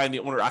because you're buying the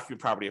owner-occupant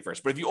property at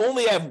first. But if you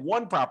only have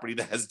one property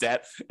that has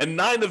debt and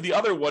 9 of the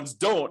other ones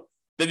don't,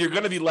 then you're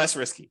going to be less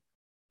risky.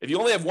 If you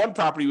only have one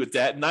property with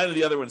debt, 9 of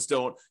the other ones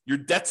don't, your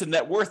debt to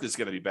net worth is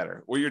going to be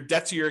better, or your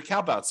debt to your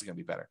account balance is going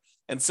to be better.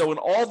 And so in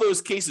all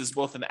those cases,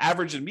 both in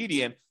average and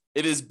median,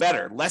 it is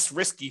better, less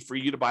risky for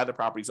you to buy the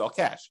properties all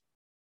cash.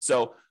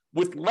 So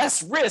with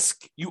less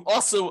risk, you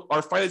also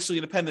are financially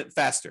independent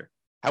faster.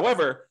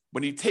 However,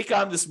 when you take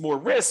on this more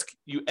risk,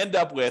 you end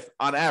up with,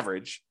 on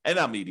average and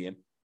on median,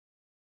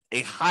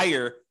 a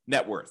higher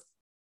net worth.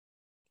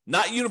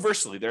 Not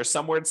universally. There's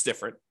somewhere it's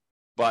different,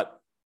 but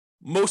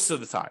most of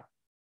the time.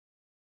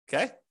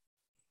 Okay?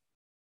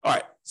 All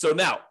right. So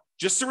now,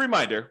 just a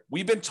reminder,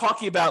 we've been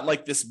talking about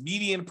like this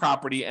median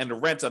property and the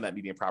rent on that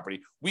median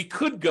property. We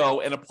could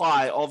go and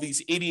apply all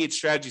these 88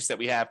 strategies that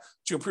we have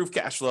to improve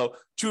cash flow,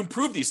 to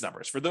improve these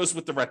numbers for those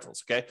with the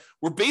rentals, okay?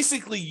 We're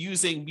basically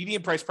using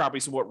median price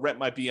properties and what rent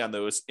might be on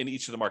those in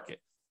each of the market.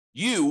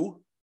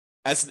 You,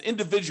 as an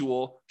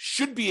individual,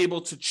 should be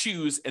able to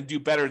choose and do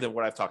better than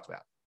what I've talked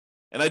about.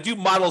 And I do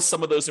model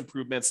some of those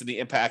improvements and the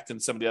impact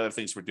and some of the other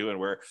things we're doing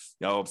where,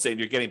 I'm saying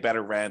you're getting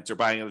better rent or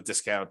buying at a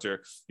discount,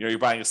 or, you're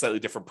buying a slightly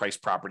different price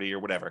property or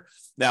whatever.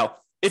 Now,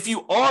 if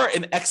you are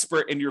an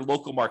expert in your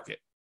local market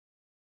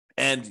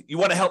and you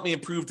want to help me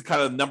improve the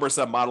kind of numbers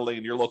I'm modeling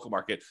in your local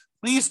market,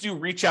 please do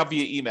reach out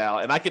via email,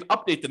 and I can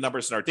update the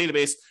numbers in our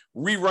database,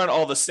 rerun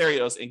all the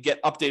scenarios, and get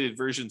updated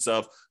versions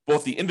of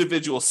both the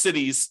individual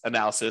cities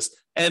analysis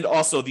and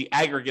also the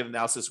aggregate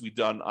analysis we've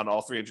done on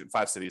all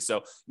 305 cities.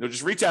 So,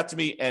 just reach out to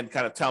me and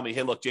kind of tell me,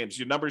 hey, look, James,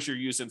 your numbers you're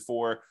using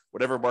for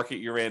whatever market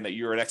you're in that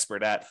you're an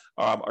expert at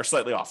are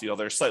slightly off.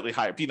 They're slightly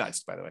higher. Be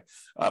nice, by the way,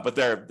 but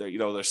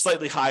they're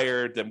slightly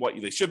higher than what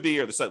they should be,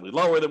 or they're slightly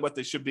lower than what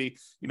they should be.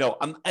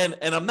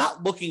 I'm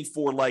not looking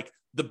for like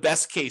the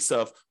best case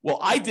of, well,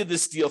 I did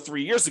this deal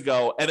 3 years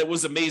ago and it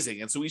was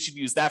amazing, and so we should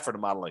use that for the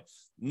modeling.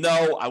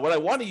 No, what I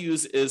want to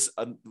use is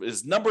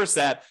numbers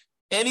that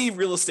any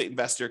real estate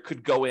investor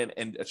could go in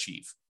and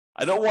achieve.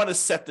 I don't want to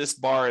set this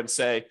bar and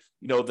say,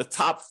 the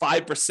top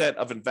 5%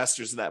 of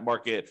investors in that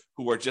market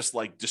who are just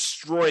like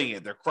destroying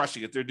it, they're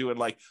crushing it, they're doing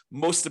like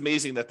most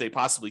amazing that they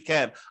possibly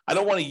can. I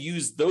don't want to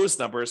use those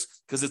numbers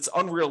because it's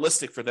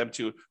unrealistic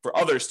for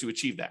others to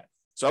achieve that.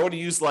 So I want to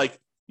use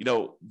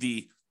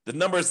the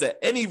numbers that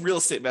any real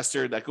estate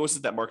investor that goes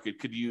into that market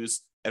could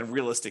use and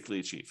realistically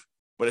achieve.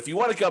 But if you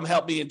want to come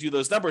help me and do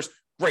those numbers,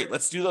 great,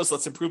 let's do those.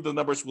 Let's improve the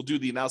numbers. We'll do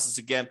the analysis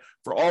again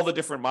for all the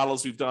different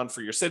models we've done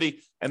for your city.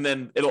 And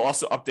then it'll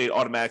also update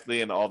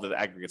automatically and all the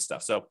aggregate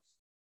stuff. So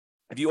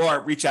if you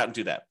are, reach out and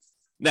do that.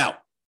 Now,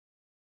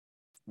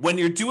 when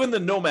you're doing the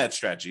Nomad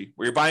strategy,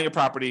 where you're buying a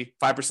property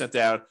 5%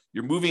 down,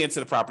 you're moving into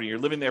the property, you're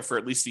living there for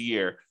at least a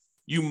year,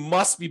 you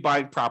must be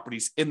buying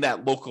properties in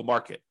that local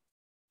market.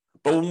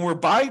 But when we're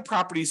buying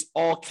properties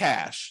all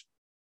cash,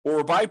 or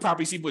we're buying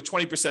properties even with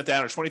 20%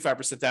 down or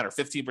 25% down or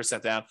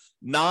 15% down,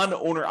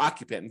 non-owner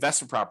occupant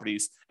investment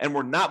properties, and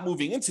we're not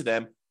moving into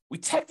them, we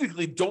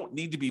technically don't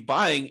need to be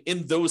buying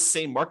in those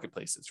same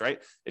marketplaces,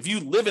 right? If you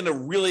live in a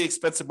really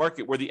expensive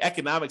market where the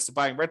economics of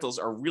buying rentals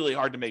are really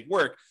hard to make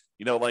work,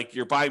 like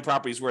you're buying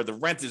properties where the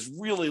rent is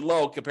really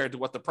low compared to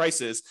what the price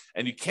is,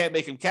 and you can't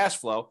make them cash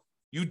flow,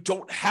 you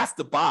don't have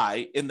to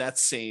buy in that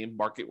same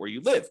market where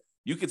you live.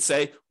 You could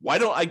say, why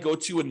don't I go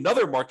to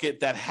another market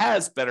that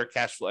has better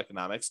cash flow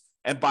economics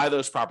and buy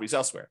those properties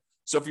elsewhere?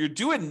 So if you're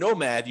doing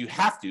Nomad, you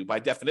have to, by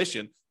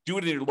definition, do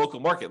it in your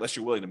local market, unless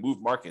you're willing to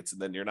move markets, and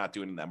then you're not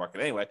doing it in that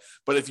market anyway.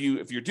 But if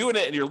you're doing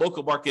it in your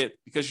local market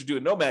because you're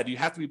doing Nomad, you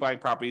have to be buying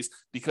properties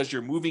because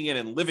you're moving in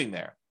and living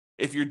there.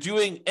 If you're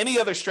doing any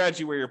other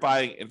strategy where you're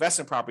buying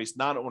investment properties,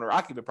 non-owner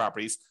occupant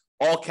properties,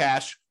 all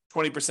cash,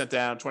 20%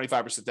 down,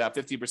 25% down,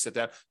 15%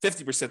 down,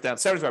 50% down,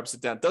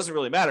 75% down, doesn't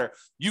really matter.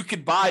 You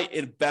can buy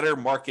in better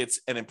markets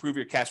and improve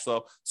your cash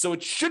flow. So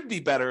it should be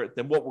better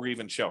than what we're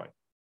even showing.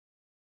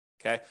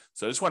 Okay.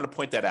 So I just wanted to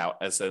point that out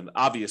as an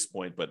obvious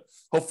point, but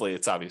hopefully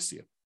it's obvious to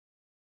you.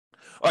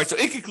 All right. So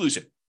in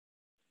conclusion,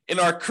 in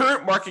our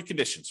current market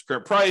conditions,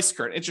 current price,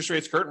 current interest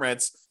rates, current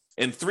rents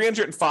in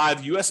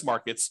 305 US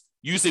markets,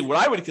 using what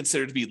I would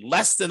consider to be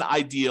less than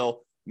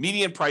ideal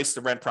median price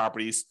to rent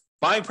properties,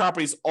 buying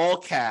properties all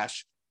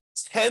cash,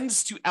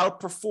 tends to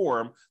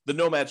outperform the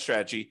Nomad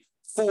strategy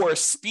for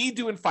speed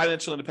to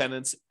financial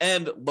independence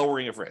and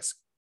lowering of risk.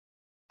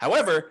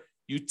 However,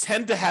 you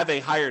tend to have a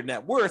higher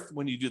net worth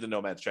when you do the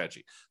Nomad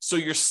strategy. So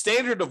your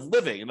standard of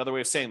living, another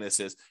way of saying this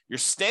is your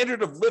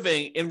standard of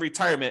living in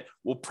retirement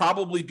will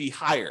probably be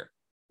higher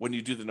when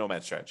you do the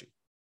Nomad strategy.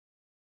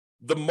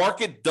 The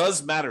market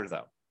does matter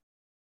though.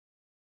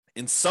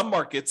 In some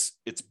markets,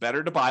 it's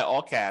better to buy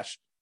all cash,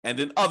 and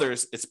in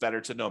others, it's better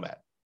to Nomad.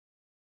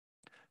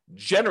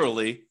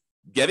 Generally,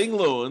 getting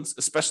loans,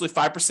 especially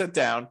 5%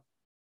 down,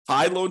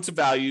 high loan to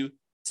value,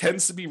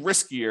 tends to be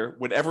riskier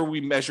whenever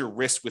we measure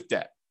risk with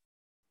debt.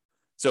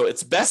 So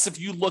it's best if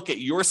you look at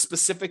your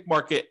specific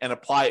market and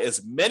apply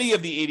as many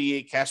of the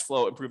 88 cash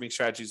flow improving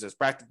strategies as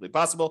practically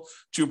possible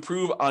to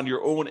improve on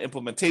your own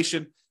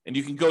implementation. And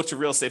you can go to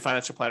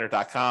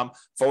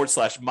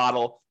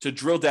realestatefinancialplanner.com/model to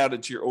drill down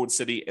into your own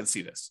city and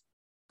see this.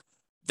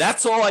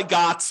 That's all I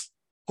got.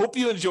 Hope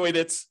you enjoyed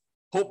it.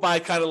 Hope my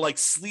kind of like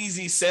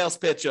sleazy sales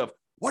pitch of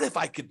what if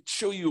I could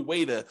show you a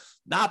way to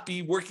not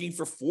be working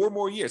for 4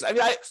 more years? I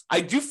mean, I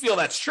do feel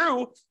that's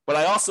true, but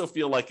I also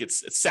feel like it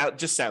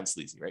just sounds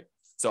sleazy, right?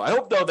 So I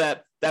hope, though,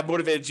 that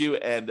motivated you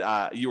and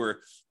you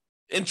were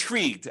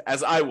intrigued,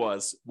 as I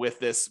was, with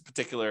this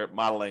particular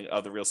modeling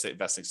of the real estate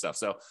investing stuff.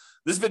 So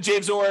this has been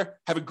James Orr.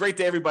 Have a great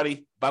day,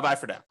 everybody. Bye-bye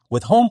for now.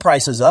 With home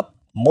prices up,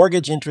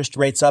 mortgage interest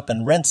rates up,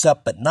 and rents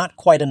up, but not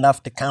quite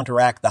enough to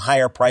counteract the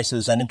higher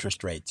prices and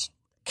interest rates,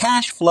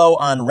 cash flow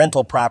on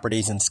rental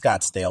properties in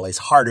Scottsdale is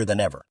harder than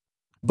ever.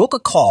 Book a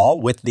call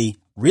with the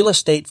Real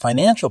Estate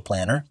Financial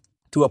Planner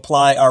to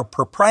apply our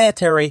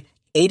proprietary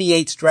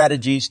 88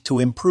 strategies to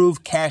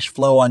improve cash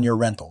flow on your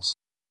rentals.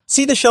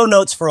 See the show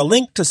notes for a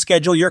link to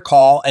schedule your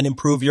call and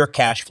improve your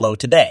cash flow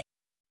today.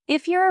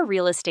 If you're a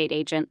real estate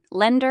agent,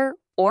 lender,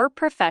 or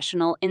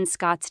professional in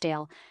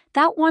Scottsdale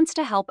that wants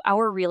to help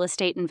our real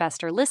estate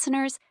investor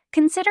listeners,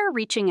 consider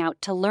reaching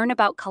out to learn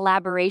about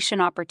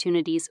collaboration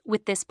opportunities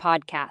with this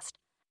podcast.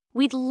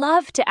 We'd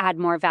love to add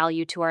more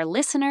value to our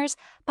listeners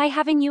by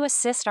having you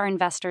assist our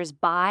investors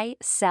buy,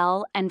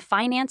 sell, and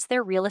finance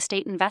their real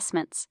estate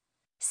investments.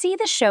 See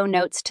the show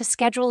notes to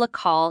schedule a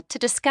call to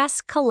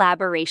discuss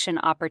collaboration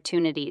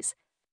opportunities.